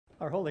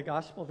Our Holy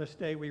Gospel this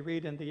day we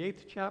read in the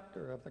 8th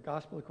chapter of the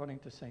Gospel according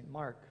to St.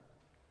 Mark.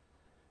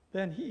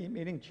 Then he,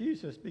 meaning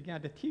Jesus,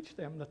 began to teach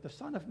them that the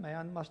Son of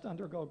Man must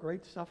undergo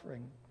great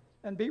suffering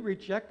and be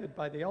rejected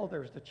by the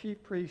elders, the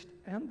chief priests,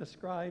 and the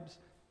scribes,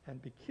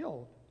 and be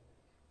killed,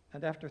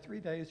 and after 3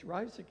 days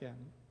rise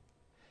again.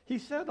 He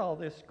said all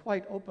this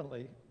quite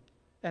openly,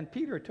 and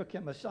Peter took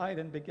him aside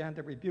and began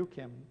to rebuke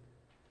him.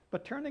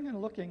 But turning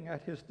and looking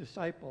at his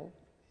disciples,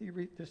 he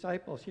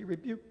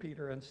rebuked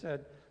Peter and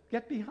said,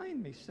 "Get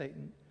behind me,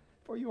 Satan,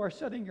 for you are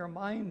setting your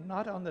mind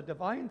not on the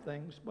divine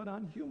things, but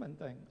on human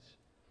things."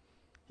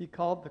 He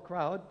called the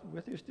crowd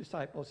with his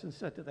disciples and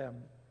said to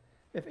them,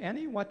 "If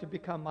any want to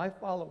become my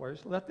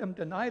followers, let them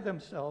deny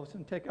themselves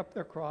and take up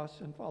their cross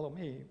and follow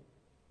me.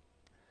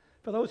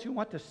 For those who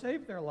want to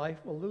save their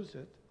life will lose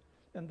it,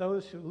 and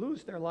those who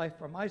lose their life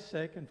for my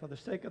sake and for the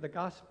sake of the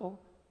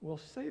gospel will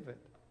save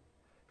it.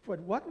 For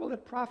what will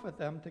it profit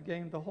them to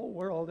gain the whole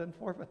world and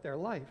forfeit their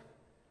life?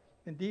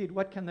 Indeed,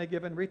 what can they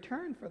give in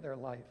return for their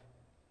life?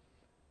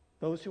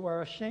 Those who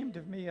are ashamed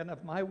of me and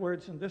of my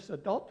words in this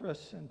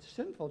adulterous and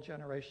sinful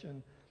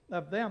generation,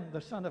 of them the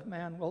Son of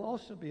Man will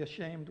also be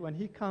ashamed when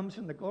he comes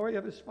in the glory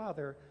of his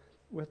Father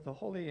with the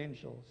holy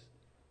angels."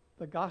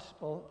 The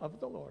gospel of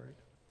the Lord.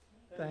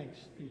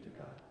 Thanks be to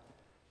God.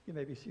 You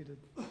may be seated.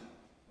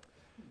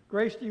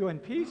 Grace to you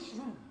and peace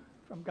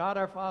from God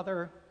our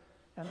Father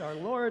and our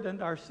Lord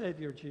and our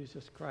Savior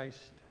Jesus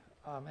Christ.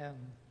 Amen.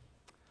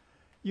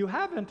 You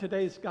have in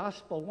today's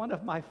gospel one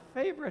of my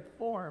favorite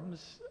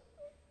forms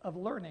of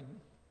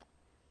learning.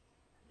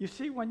 You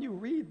see, when you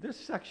read this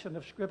section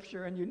of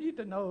Scripture, and you need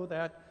to know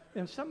that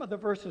in some of the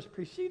verses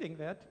preceding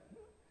that,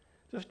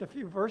 just a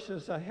few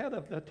verses ahead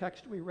of the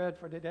text we read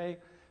for today,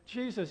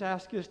 Jesus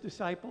asked his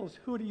disciples,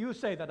 "Who do you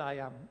say that I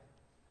am?"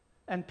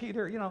 And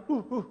Peter,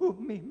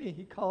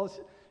 me.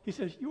 He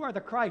says, "You are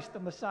the Christ, the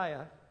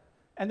Messiah."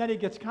 And then he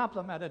gets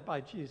complimented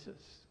by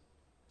Jesus.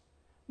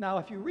 Now,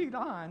 if you read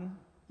on,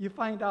 you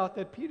find out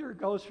that Peter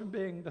goes from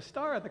being the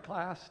star of the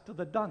class to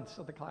the dunce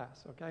of the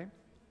class, okay?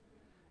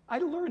 I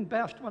learn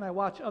best when I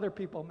watch other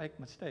people make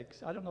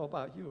mistakes. I don't know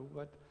about you,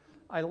 but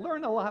I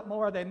learn a lot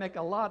more. They make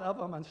a lot of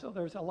them, and so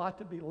there's a lot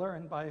to be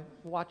learned by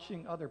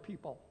watching other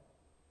people.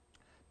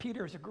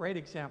 Peter's a great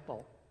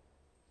example.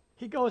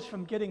 He goes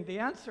from getting the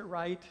answer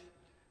right,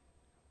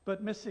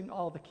 but missing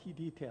all the key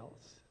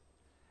details.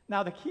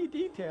 Now, the key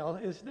detail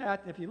is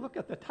that if you look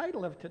at the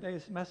title of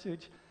today's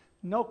message,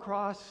 "No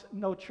Cross,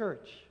 No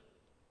Church."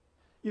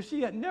 You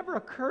see, it never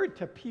occurred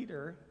to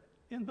Peter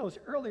in those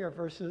earlier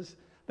verses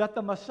that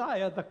the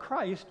Messiah, the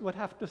Christ, would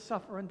have to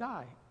suffer and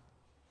die.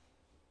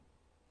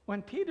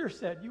 When Peter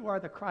said, "You are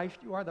the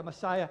Christ, you are the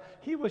Messiah,"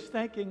 he was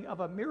thinking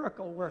of a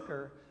miracle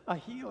worker, a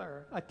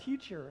healer, a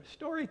teacher,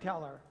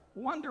 storyteller,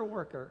 wonder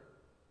worker.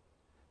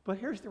 But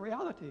here's the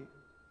reality.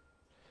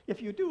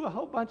 If you do a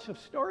whole bunch of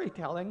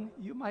storytelling,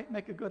 you might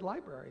make a good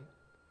library.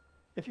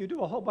 If you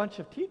do a whole bunch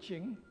of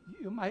teaching,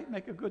 you might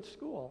make a good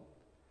school.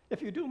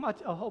 If you do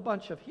a whole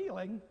bunch of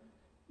healing,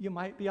 you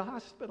might be a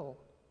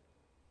hospital.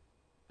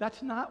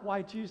 That's not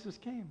why Jesus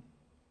came.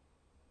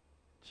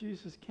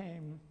 Jesus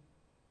came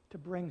to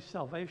bring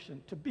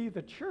salvation, to be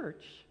the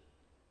church.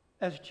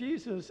 As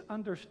Jesus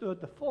understood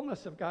the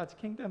fullness of God's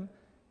kingdom,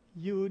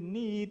 you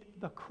need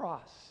the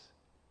cross.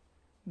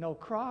 No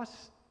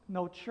cross,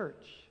 no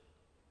church.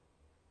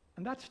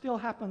 And that still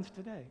happens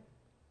today.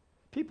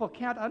 People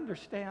can't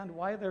understand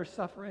why they're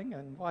suffering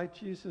and why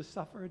Jesus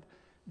suffered.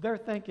 They're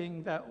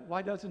thinking that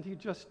why doesn't he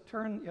just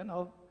turn,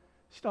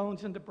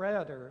 stones into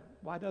bread, or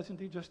why doesn't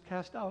he just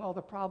cast out all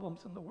the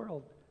problems in the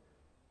world?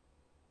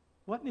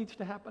 What needs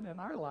to happen in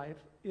our life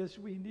is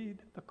we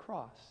need the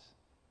cross.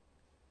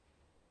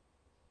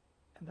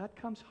 And that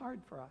comes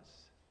hard for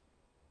us.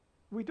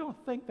 We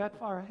don't think that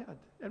far ahead.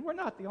 And we're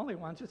not the only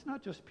ones. It's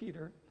not just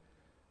Peter.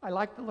 I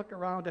like to look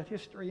around at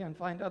history and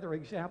find other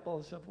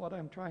examples of what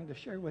I'm trying to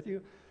share with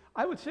you.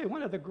 I would say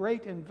one of the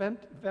great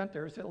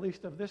inventors, at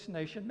least of this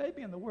nation,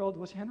 maybe in the world,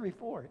 was Henry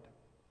Ford.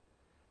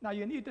 Now,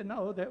 you need to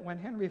know that when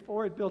Henry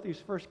Ford built his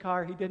first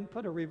car, he didn't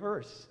put a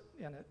reverse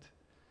in it.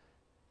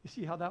 You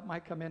see how that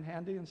might come in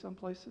handy in some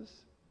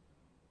places?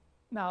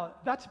 Now,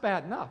 that's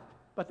bad enough,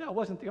 but that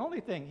wasn't the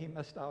only thing he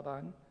missed out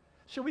on.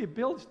 So he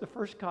builds the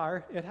first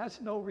car. It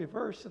has no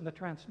reverse in the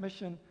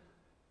transmission,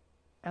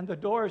 and the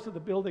doors of the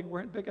building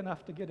weren't big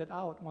enough to get it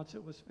out once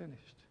it was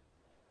finished.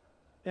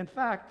 In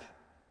fact,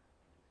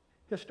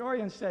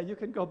 historians say you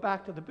can go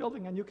back to the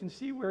building and you can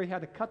see where he had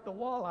to cut the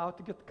wall out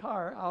to get the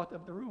car out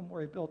of the room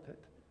where he built it.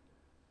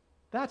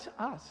 That's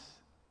us.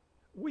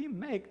 We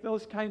make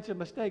those kinds of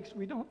mistakes.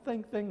 We don't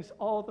think things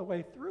all the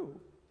way through.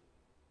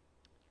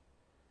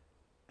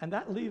 And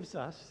that leaves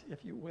us,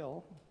 if you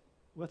will,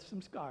 with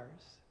some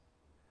scars.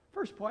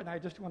 First point I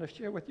just want to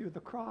share with you,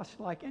 the cross,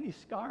 like any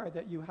scar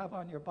that you have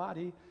on your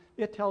body,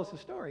 it tells a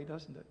story,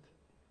 doesn't it?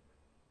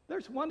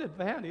 There's one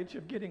advantage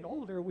of getting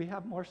older: we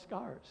have more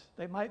scars.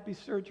 They might be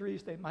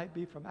surgeries, they might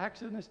be from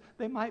accidents,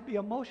 they might be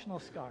emotional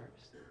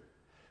scars.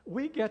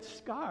 We get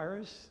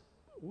scars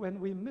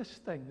when we miss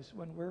things,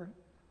 when we're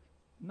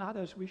not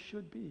as we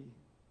should be.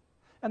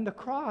 And the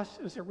cross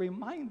is a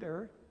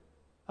reminder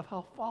of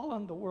how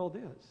fallen the world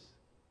is.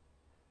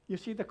 You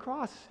see, the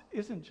cross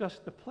isn't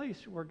just the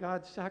place where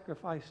God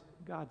sacrificed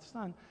God's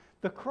Son.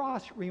 The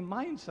cross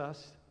reminds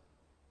us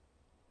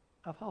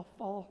of how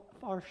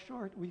far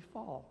short we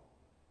fall.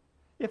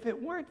 If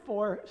it weren't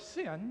for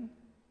sin,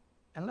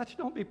 and let's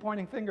don't be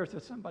pointing fingers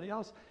at somebody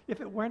else,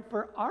 if it weren't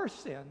for our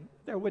sin,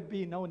 there would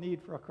be no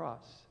need for a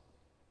cross.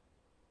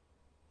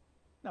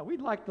 Now,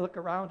 we'd like to look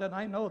around, and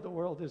I know the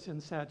world is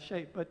in sad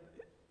shape, but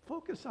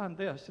focus on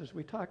this as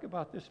we talk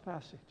about this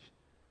passage.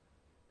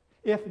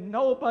 If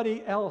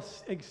nobody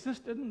else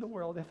existed in the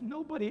world, if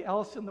nobody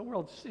else in the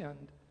world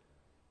sinned,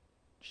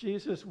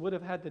 Jesus would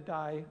have had to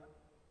die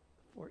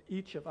for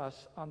each of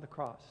us on the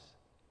cross.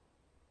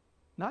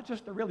 Not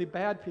just the really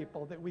bad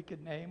people that we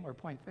could name or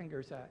point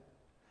fingers at.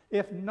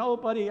 If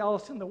nobody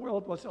else in the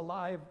world was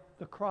alive,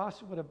 the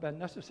cross would have been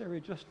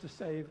necessary just to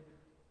save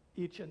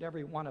each and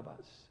every one of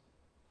us.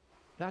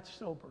 That's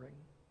sobering.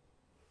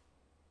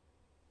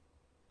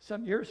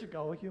 Some years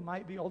ago, you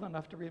might be old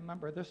enough to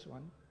remember this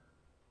one.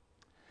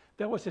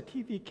 There was a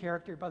TV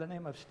character by the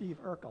name of Steve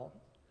Urkel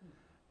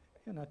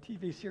in a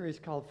TV series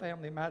called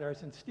Family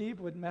Matters, and Steve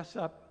would mess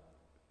up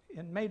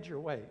in major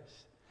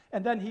ways.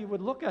 And then he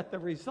would look at the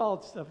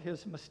results of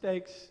his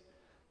mistakes,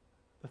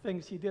 the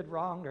things he did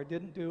wrong or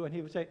didn't do, and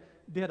he would say,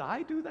 "Did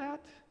I do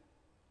that?"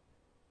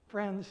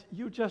 Friends,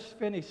 you just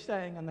finished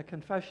saying in the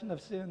Confession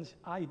of Sins,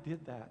 "I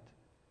did that.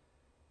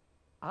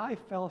 I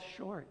fell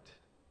short.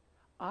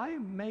 I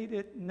made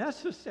it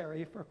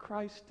necessary for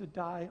Christ to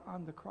die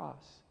on the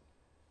cross."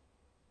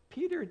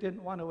 Peter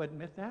didn't want to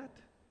admit that.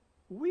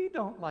 We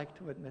don't like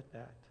to admit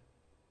that.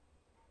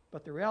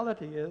 But the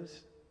reality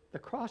is, the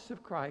cross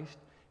of Christ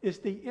is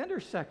the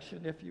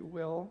intersection, if you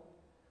will,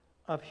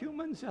 of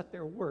humans at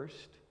their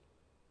worst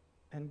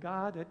and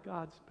God at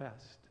God's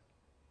best.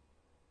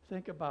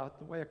 Think about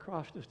the way a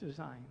cross is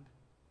designed.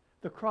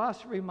 The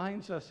cross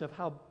reminds us of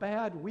how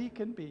bad we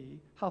can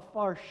be, how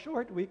far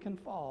short we can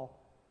fall,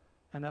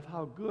 and of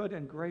how good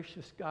and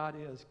gracious God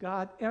is.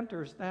 God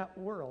enters that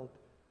world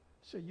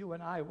so you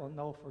and I will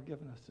know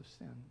forgiveness of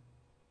sin.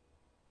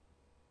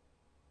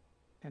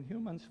 And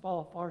humans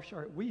fall far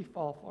short. We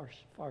fall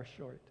far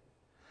short.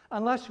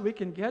 Unless we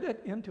can get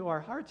it into our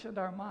hearts and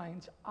our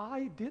minds,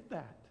 I did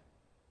that.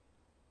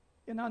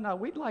 You know, now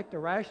we'd like to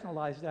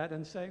rationalize that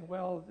and say,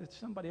 well, it's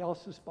somebody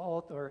else's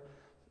fault, or,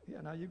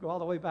 you know, you go all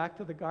the way back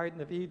to the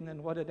Garden of Eden,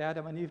 and what did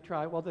Adam and Eve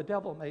try? Well, the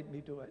devil made me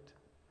do it.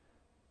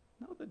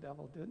 No, the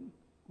devil didn't.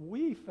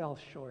 We fell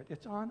short.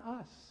 It's on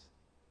us.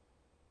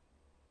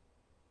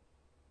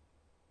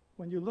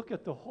 When you look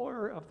at the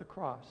horror of the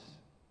cross,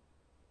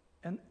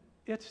 and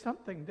it's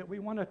something that we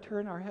want to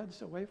turn our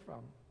heads away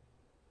from.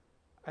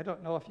 I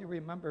don't know if you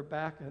remember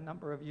back a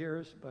number of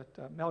years,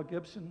 but Mel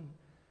Gibson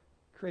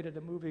created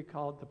a movie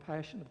called The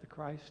Passion of the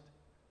Christ.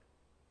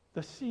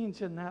 The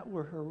scenes in that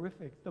were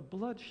horrific. The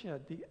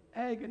bloodshed, the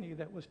agony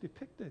that was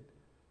depicted.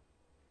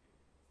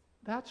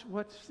 That's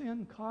what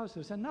sin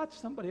causes, and not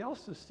somebody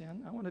else's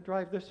sin. I want to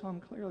drive this home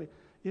clearly.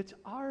 It's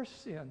our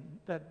sin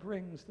that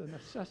brings the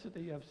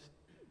necessity of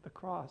the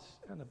cross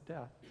and of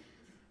death.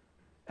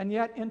 And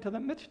yet, into the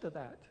midst of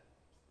that,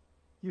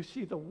 you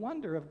see the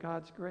wonder of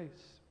God's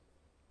grace.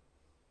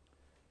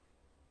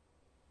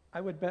 I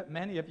would bet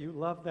many of you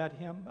love that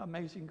hymn,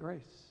 Amazing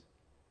Grace.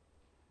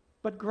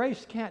 But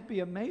grace can't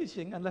be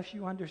amazing unless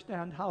you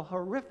understand how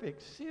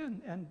horrific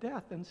sin and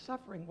death and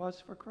suffering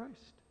was for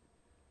Christ.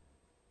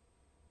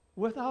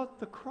 Without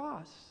the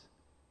cross,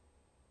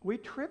 we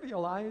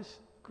trivialize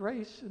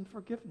grace and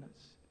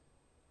forgiveness.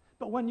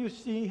 But when you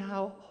see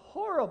how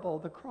horrible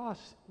the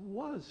cross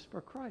was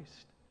for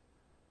Christ,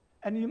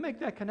 and you make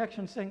that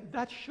connection saying,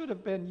 that should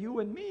have been you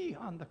and me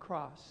on the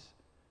cross,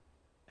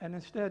 and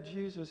instead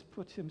Jesus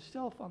puts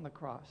himself on the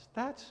cross.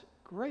 That's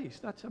grace.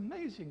 That's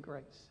amazing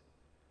grace.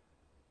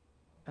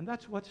 And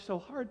that's what's so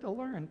hard to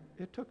learn.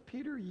 It took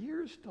Peter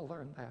years to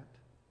learn that.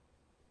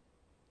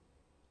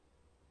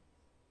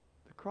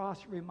 The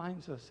cross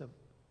reminds us of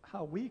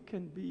how we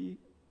can be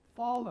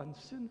fallen,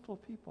 sinful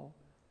people.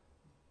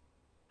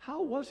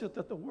 How was it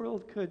that the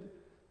world could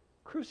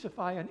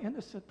crucify an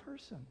innocent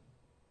person?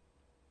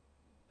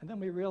 And then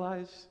we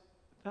realize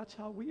that's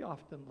how we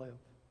often live.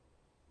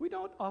 We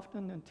don't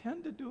often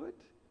intend to do it.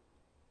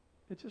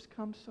 It just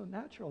comes so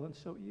natural and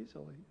so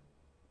easily.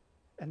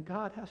 And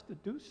God has to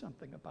do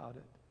something about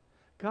it.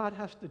 God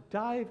has to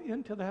dive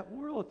into that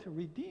world to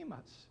redeem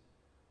us.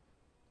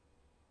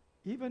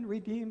 Even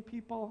redeem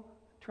people,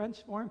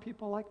 transform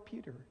people like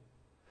Peter,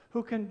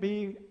 who can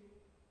be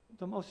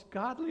the most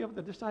godly of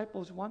the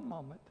disciples one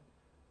moment,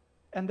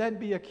 and then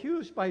be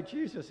accused by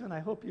Jesus, and I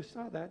hope you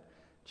saw that.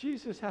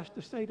 Jesus has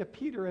to say to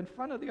Peter in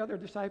front of the other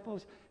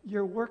disciples,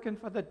 "You're working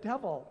for the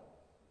devil.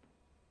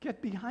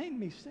 Get behind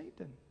me,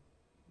 Satan."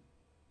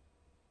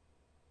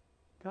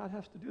 God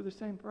has to do the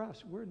same for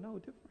us. We're no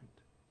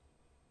different.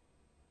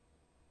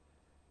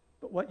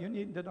 But what you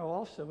need to know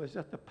also is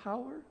that the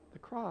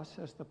cross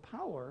has the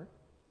power,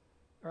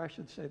 or I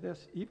should say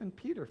this, even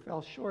Peter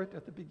fell short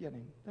at the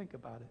beginning. Think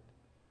about it.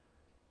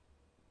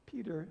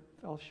 Peter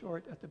fell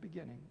short at the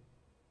beginning.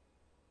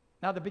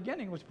 Now, the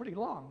beginning was pretty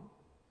long.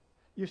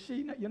 You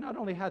see, you not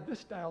only had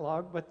this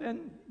dialogue, but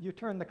then you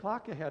turn the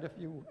clock ahead a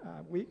few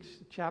weeks,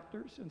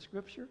 chapters in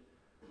Scripture.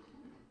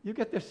 You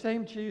get the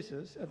same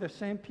Jesus, the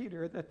same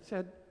Peter that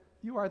said,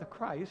 "You are the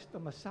Christ, the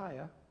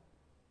Messiah."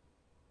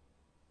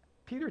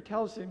 Peter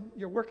tells him,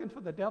 "You're working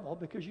for the devil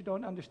because you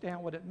don't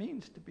understand what it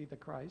means to be the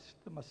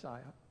Christ, the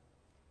Messiah."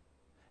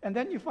 And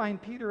then you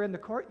find Peter in the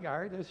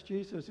courtyard as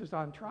Jesus is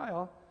on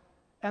trial,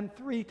 and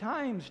 3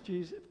 times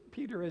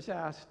Peter is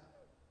asked,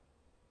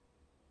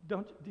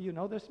 do you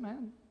know this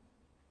man?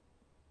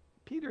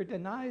 Peter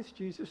denies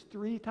Jesus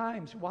 3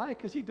 times. Why?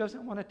 Because he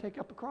doesn't want to take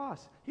up a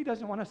cross. He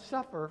doesn't want to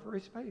suffer for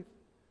his faith.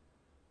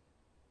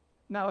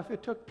 Now, if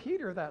it took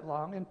Peter that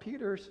long, and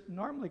Peter's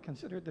normally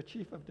considered the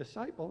chief of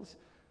disciples,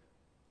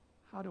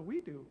 how do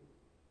we do?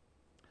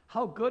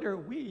 How good are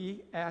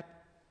we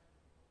at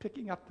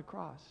picking up the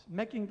cross,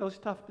 making those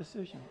tough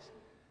decisions?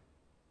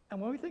 And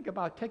when we think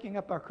about taking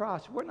up our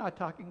cross, we're not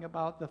talking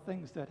about the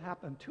things that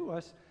happen to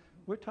us.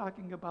 We're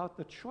talking about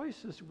the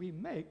choices we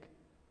make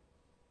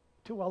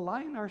to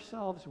align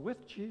ourselves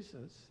with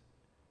Jesus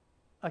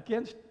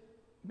against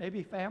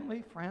maybe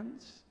family,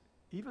 friends,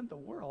 even the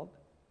world,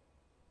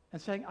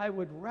 and saying, I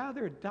would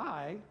rather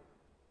die,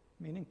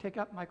 meaning take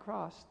up my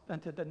cross, than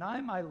to deny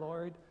my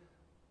Lord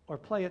or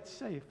play it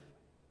safe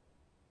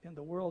in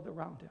the world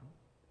around him.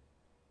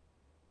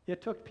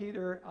 It took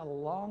Peter a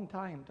long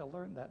time to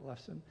learn that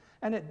lesson,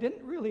 and it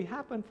didn't really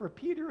happen for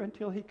Peter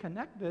until he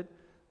connected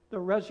the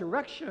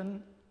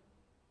resurrection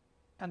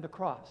and the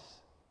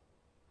cross.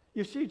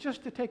 You see,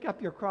 just to take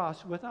up your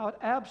cross without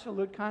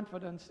absolute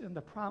confidence in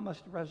the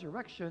promised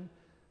resurrection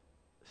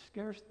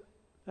scares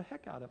the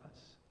heck out of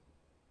us.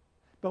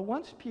 But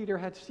once Peter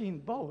had seen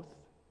both,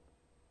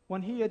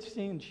 when he had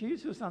seen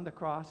Jesus on the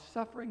cross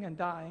suffering and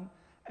dying,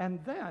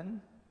 and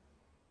then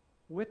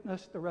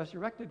witnessed the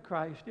resurrected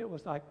Christ, it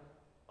was like,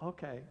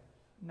 okay,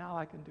 now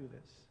I can do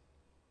this.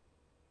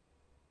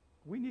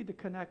 We need to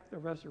connect the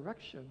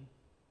resurrection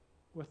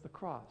with the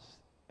cross,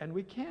 and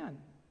we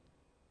can.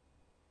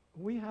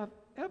 We have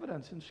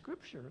evidence in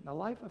Scripture, in the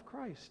life of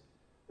Christ,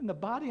 in the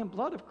body and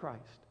blood of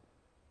Christ,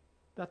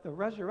 that the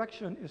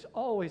resurrection is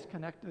always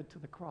connected to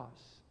the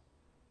cross.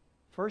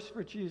 First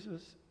for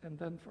Jesus, and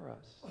then for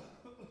us.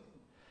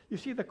 You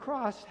see, the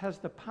cross has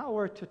the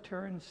power to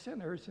turn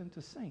sinners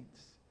into saints.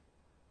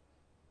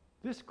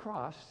 This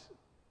cross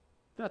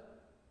that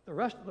the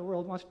rest of the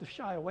world wants to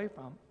shy away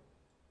from,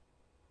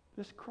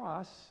 this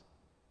cross,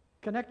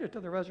 connected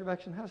to the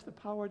resurrection, has the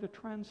power to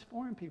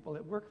transform people.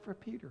 It worked for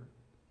Peter.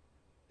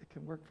 It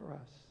can work for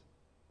us.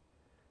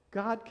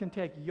 God can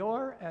take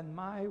your and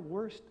my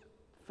worst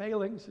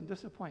failings and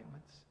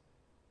disappointments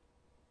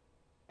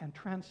and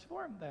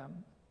transform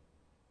them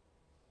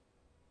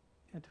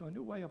into a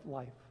new way of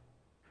life.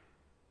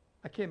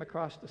 I came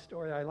across the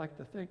story. I like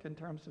to think in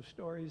terms of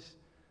stories.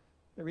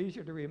 They're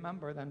easier to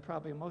remember than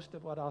probably most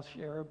of what I'll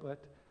share,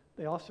 but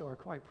they also are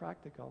quite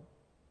practical.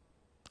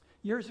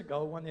 Years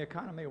ago, when the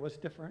economy was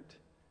different,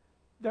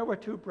 there were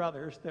 2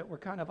 brothers that were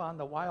kind of on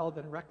the wild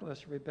and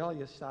reckless,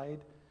 rebellious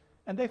side,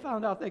 and they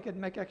found out they could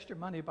make extra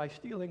money by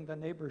stealing the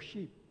neighbor's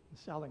sheep and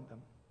selling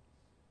them.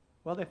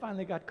 Well, they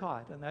finally got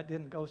caught, and that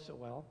didn't go so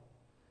well.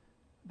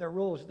 Their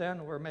rules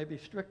then were maybe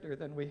stricter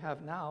than we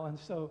have now, and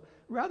so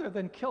rather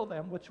than kill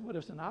them, which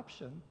was an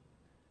option,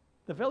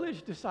 the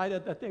village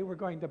decided that they were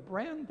going to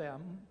brand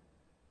them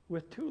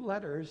with 2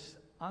 letters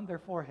on their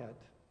forehead,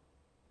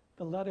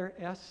 the letter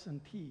S and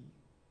T,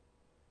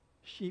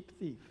 sheep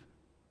thief.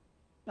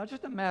 Now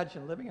just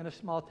imagine living in a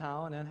small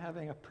town and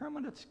having a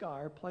permanent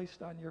scar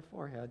placed on your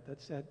forehead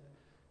that said,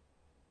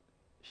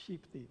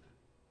 sheep thief.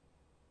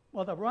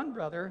 Well, the one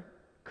brother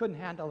couldn't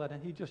handle it,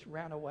 and he just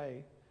ran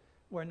away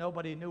where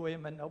nobody knew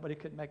him and nobody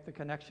could make the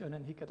connection,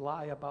 and he could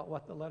lie about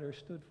what the letter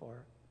stood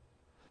for.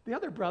 The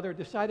other brother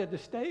decided to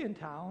stay in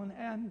town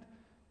and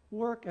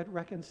work at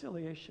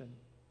reconciliation.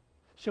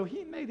 So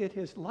he made it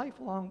his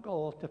lifelong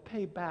goal to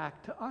pay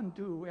back, to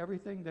undo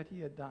everything that he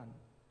had done.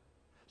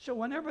 So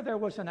whenever there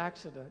was an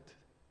accident,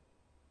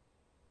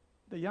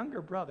 the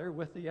younger brother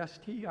with the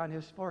ST on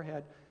his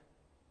forehead,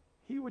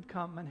 he would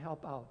come and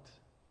help out.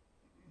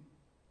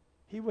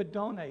 He would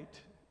donate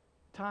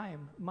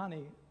time,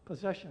 money,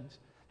 possessions.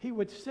 He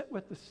would sit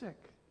with the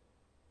sick.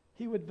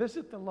 He would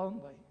visit the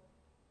lonely.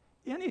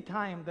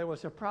 Anytime there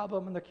was a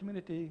problem in the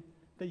community,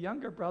 the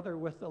younger brother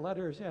with the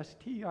letters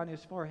ST on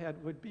his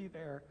forehead would be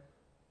there,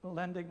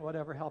 lending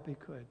whatever help he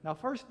could. Now,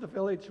 first the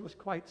village was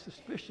quite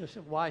suspicious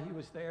of why he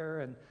was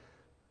there and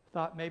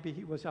thought maybe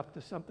he was up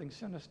to something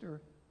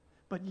sinister.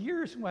 But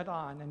years went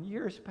on and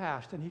years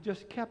passed, and he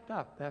just kept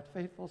up that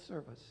faithful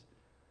service.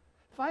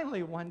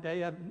 Finally, one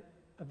day, a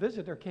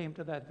visitor came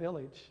to that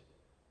village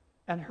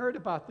and heard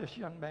about this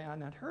young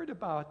man and heard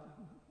about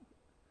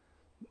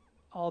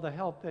all the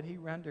help that he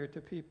rendered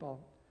to people.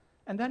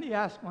 And then he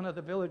asked one of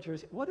the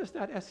villagers, what does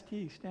that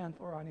ST stand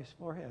for on his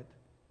forehead?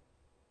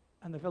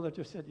 And the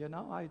villager said, you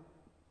know,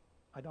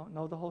 I don't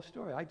know the whole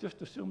story. I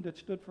just assumed it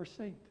stood for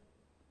saint.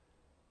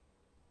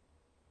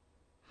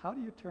 How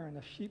do you turn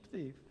a sheep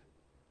thief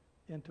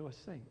into a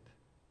saint?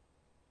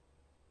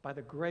 By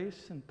the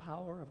grace and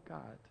power of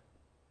God.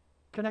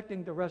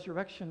 connecting the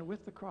resurrection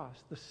with the cross.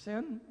 The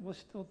sin was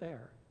still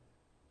there,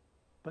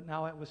 but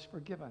now it was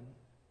forgiven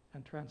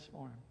and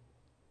transformed.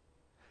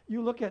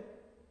 You look at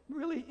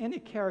really any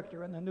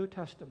character in the New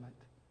Testament,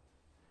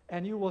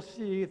 and you will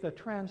see the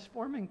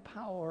transforming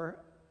power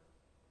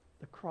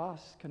the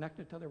cross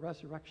connected to the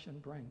resurrection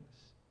brings.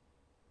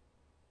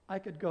 I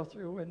could go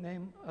through and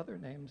name other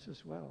names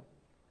as well.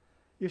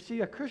 You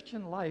see, a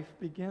Christian life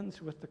begins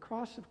with the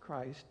cross of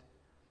Christ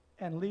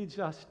and leads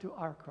us to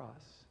our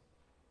cross.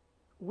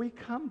 We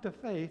come to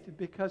faith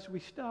because we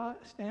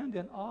stand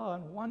in awe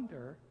and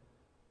wonder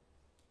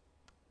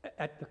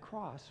at the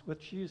cross with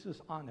Jesus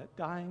on it,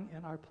 dying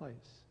in our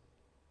place.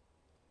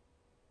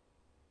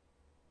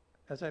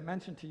 As I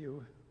mentioned to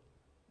you,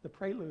 the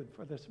prelude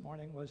for this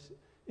morning was,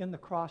 "In the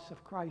cross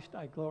of Christ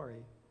I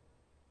glory."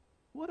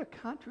 What a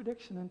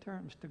contradiction in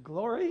terms. To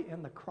glory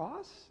in the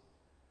cross?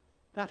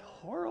 That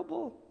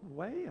horrible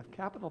way of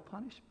capital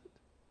punishment?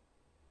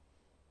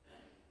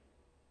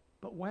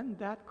 But when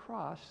that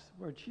cross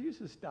where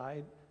Jesus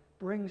died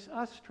brings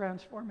us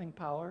transforming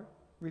power,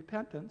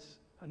 repentance,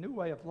 a new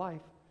way of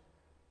life,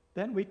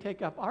 then we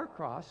take up our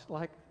cross,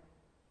 like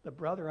the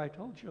brother I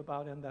told you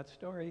about in that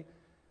story,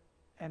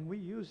 and we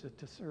use it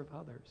to serve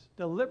others,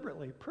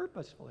 deliberately,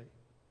 purposefully,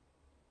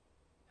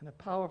 in a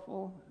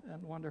powerful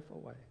and wonderful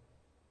way.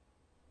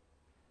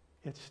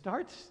 It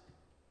starts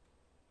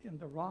in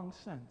the wrong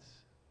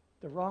sense,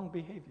 the wrong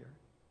behavior.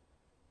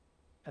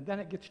 And then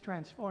it gets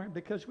transformed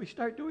because we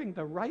start doing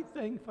the right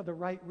thing for the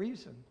right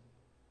reason.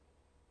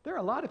 There are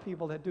a lot of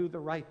people that do the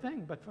right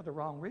thing, but for the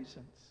wrong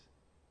reasons.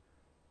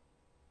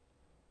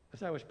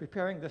 As I was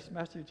preparing this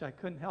message, I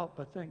couldn't help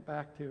but think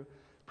back to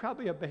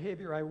probably a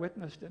behavior I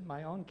witnessed in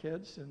my own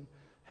kids and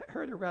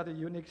heard a rather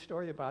unique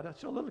story about it.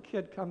 So a little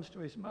kid comes to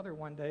his mother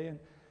one day and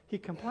he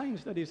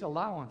complains that his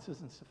allowance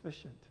isn't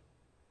sufficient.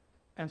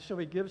 And so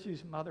he gives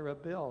his mother a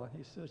bill and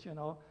he says,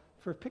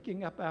 for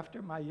picking up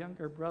after my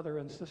younger brother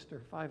and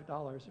sister,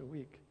 $5 a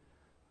week,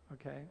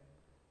 okay?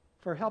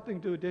 For helping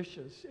do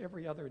dishes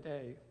every other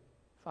day,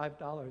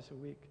 $5 a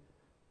week.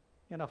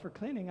 For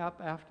cleaning up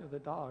after the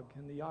dog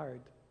in the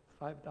yard,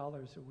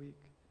 $5 a week.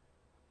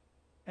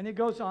 And he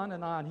goes on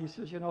and on. He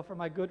says, for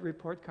my good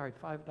report card,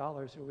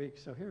 $5 a week,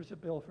 so here's a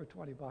bill for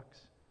 $20.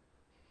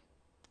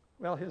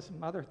 Well, his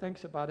mother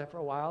thinks about it for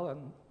a while,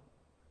 and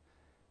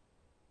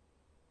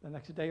the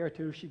next day or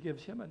two, she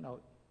gives him a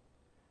note.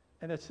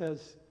 And it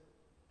says,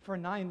 for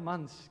 9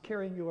 months,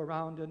 carrying you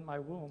around in my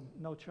womb,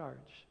 no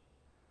charge.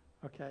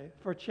 Okay?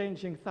 For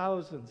changing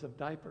thousands of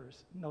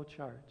diapers, no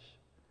charge.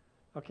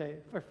 Okay?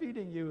 For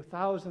feeding you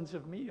thousands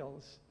of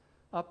meals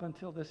up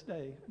until this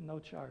day, no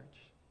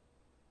charge.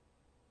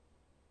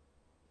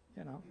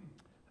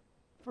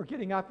 For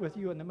getting up with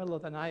you in the middle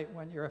of the night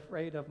when you're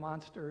afraid of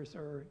monsters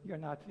or you're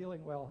not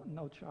feeling well,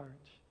 no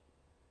charge.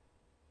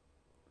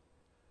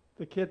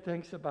 The kid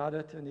thinks about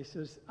it and he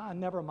says,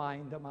 never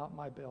mind about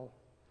my bill.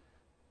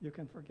 You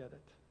can forget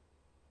it.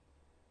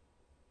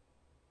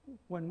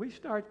 When we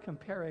start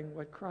comparing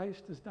what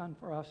Christ has done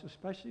for us,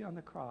 especially on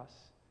the cross,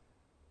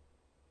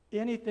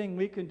 anything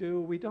we can do,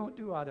 we don't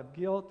do out of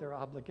guilt or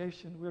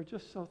obligation. We're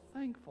just so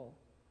thankful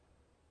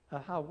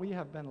of how we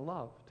have been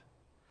loved.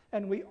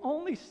 And we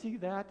only see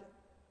that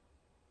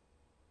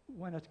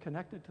when it's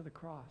connected to the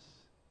cross.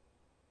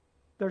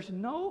 There's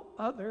no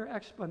other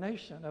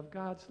explanation of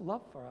God's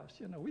love for us.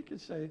 We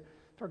could say,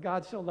 for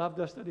God so loved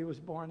us that he was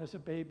born as a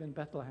babe in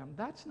Bethlehem.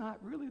 That's not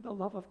really the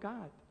love of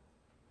God.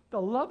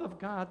 The love of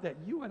God that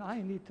you and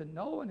I need to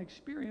know and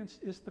experience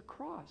is the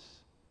cross.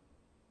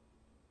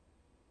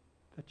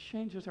 That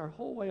changes our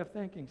whole way of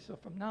thinking. So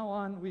from now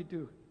on, we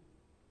do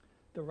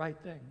the right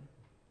thing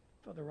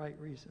for the right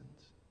reasons.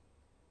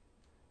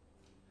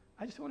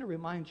 I just want to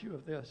remind you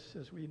of this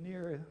as we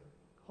near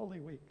Holy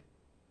Week.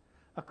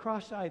 A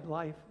cross-eyed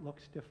life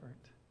looks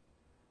different.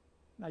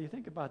 Now you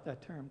think about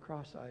that term,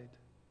 cross-eyed.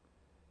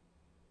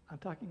 I'm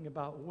talking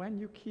about when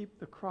you keep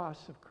the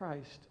cross of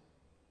Christ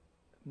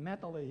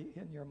mentally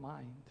in your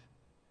mind,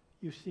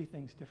 you see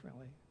things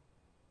differently.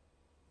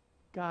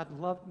 God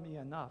loved me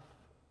enough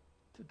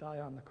to die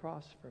on the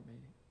cross for me.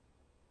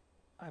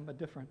 I'm a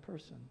different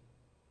person.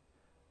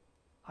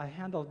 I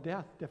handle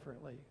death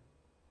differently.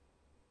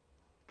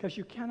 Because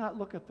you cannot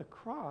look at the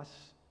cross,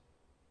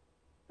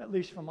 at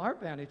least from our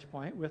vantage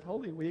point, with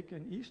Holy Week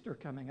and Easter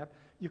coming up,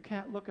 you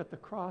can't look at the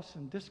cross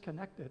and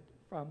disconnect it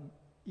from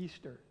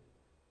Easter,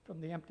 from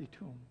the empty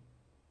tomb.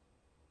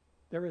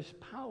 There is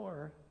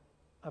power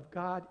of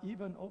God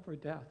even over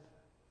death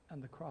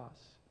and the cross.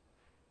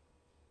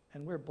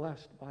 And we're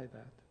blessed by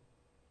that.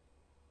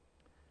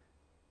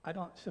 I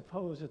don't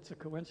suppose it's a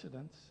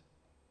coincidence.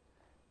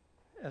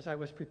 As I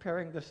was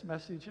preparing this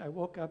message, I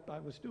woke up, I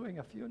was doing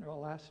a funeral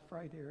last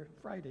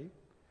Friday,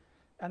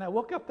 and I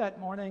woke up that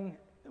morning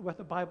with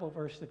a Bible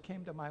verse that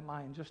came to my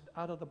mind just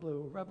out of the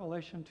blue,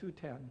 Revelation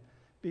 2:10,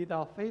 "Be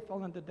thou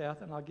faithful unto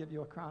death, and I'll give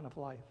you a crown of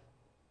life."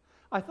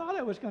 I thought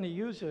I was going to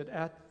use it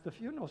at the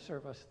funeral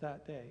service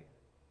that day.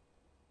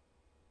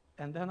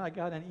 And then I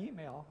got an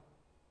email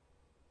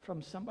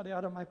from somebody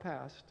out of my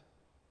past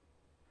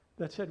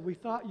that said, "We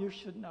thought you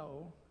should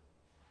know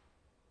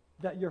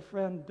that your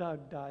friend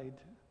Doug died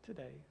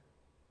today.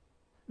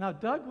 Now,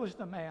 Doug was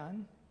the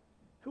man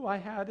who I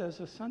had as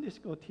a Sunday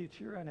school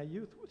teacher and a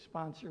youth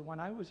sponsor when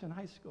I was in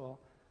high school.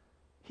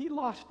 He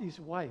lost his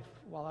wife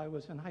while I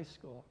was in high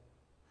school.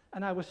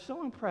 And I was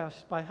so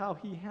impressed by how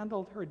he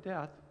handled her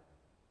death,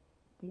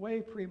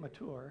 way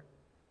premature,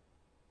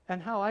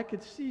 and how I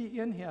could see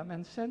in him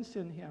and sense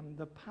in him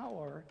the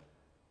power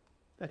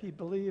that he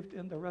believed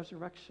in the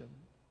resurrection.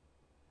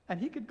 And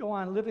he could go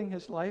on living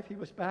his life. He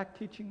was back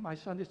teaching my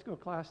Sunday school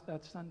class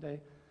that Sunday.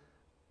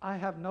 I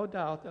have no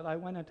doubt that I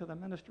went into the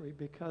ministry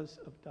because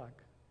of Doug.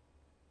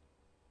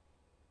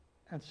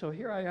 And so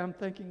here I am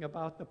thinking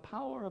about the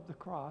power of the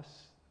cross,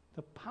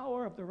 the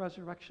power of the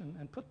resurrection,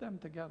 and put them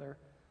together.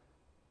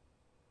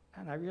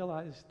 And I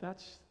realized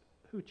that's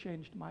who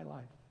changed my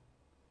life.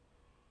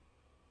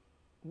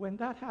 When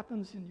that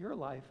happens in your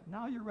life,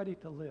 now you're ready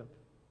to live.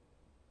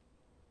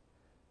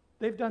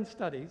 They've done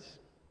studies,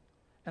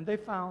 and they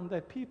found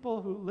that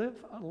people who live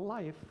a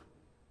life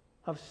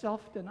of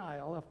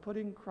self-denial, of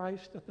putting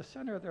Christ at the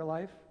center of their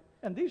life,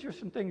 and these are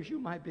some things you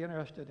might be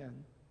interested in.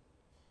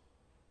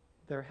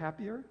 They're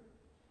happier,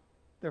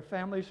 their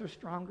families are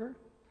stronger,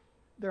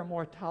 they're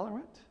more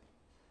tolerant,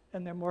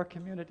 and they're more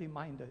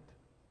community-minded.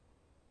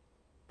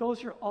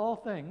 Those are all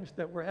things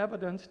that were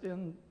evidenced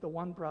in the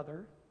one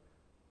brother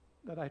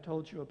that I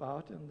told you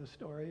about in the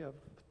story of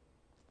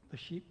the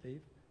sheep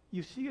thief.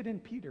 You see it in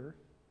Peter.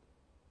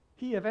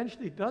 He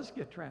eventually does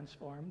get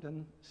transformed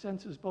and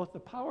senses both the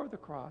power of the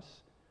cross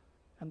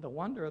and the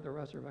wonder of the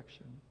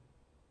resurrection.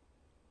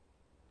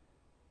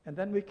 And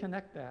then we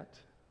connect that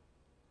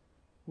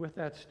with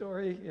that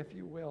story, if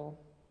you will.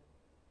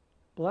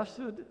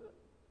 Blessed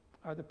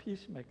are the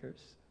peacemakers.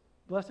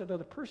 Blessed are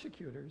the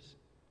persecutors,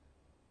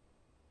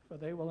 for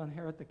they will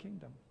inherit the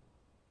kingdom.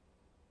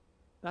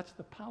 That's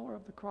the power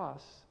of the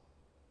cross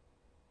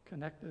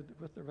connected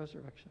with the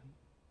resurrection.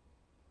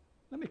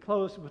 Let me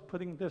close with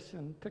putting this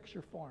in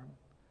picture form.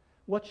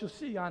 What you'll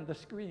see on the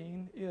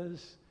screen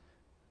is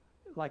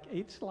like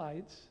 8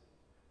 slides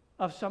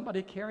of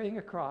somebody carrying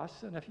a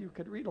cross, and if you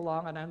could read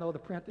along, and I know the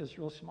print is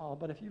real small,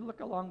 but if you look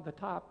along the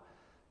top,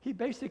 he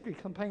basically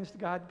complains to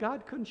God,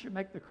 God, couldn't you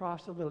make the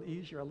cross a little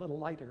easier, a little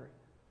lighter?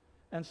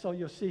 And so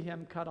you'll see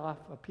him cut off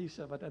a piece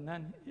of it, and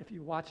then if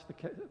you watch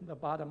the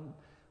bottom,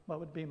 what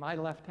would be my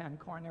left-hand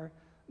corner,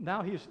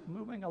 now he's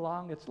moving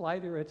along, it's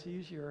lighter, it's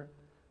easier.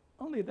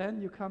 Only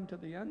then you come to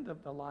the end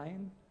of the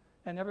line,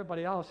 and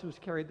everybody else who's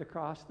carried the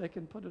cross, they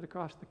can put it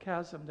across the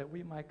chasm that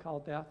we might call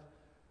death.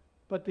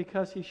 But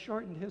because he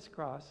shortened his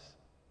cross,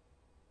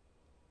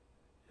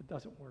 it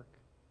doesn't work.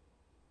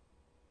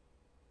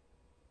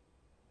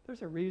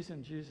 There's a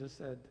reason Jesus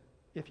said,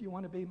 if you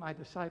want to be my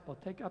disciple,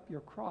 take up your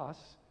cross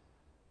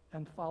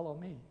and follow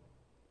me.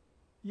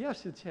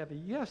 Yes, it's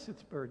heavy. Yes,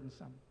 it's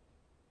burdensome.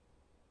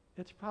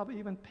 It's probably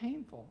even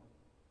painful.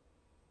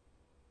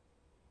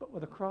 But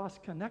with a cross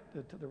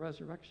connected to the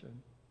resurrection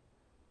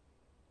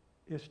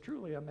is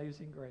truly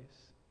amazing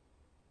grace.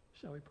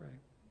 Shall we pray?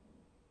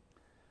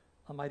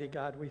 Almighty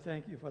God, we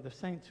thank you for the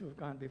saints who have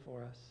gone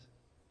before us,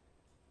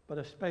 but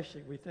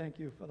especially we thank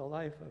you for the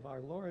life of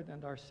our Lord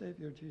and our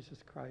Savior, Jesus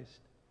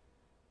Christ,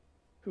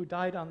 who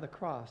died on the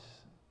cross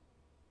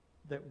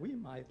that we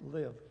might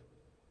live.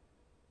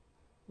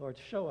 Lord,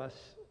 show us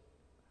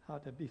how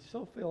to be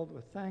so filled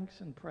with thanks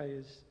and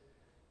praise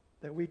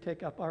that we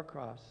take up our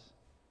cross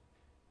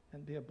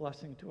and be a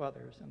blessing to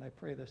others. And I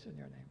pray this in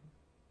your name.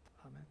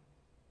 Amen.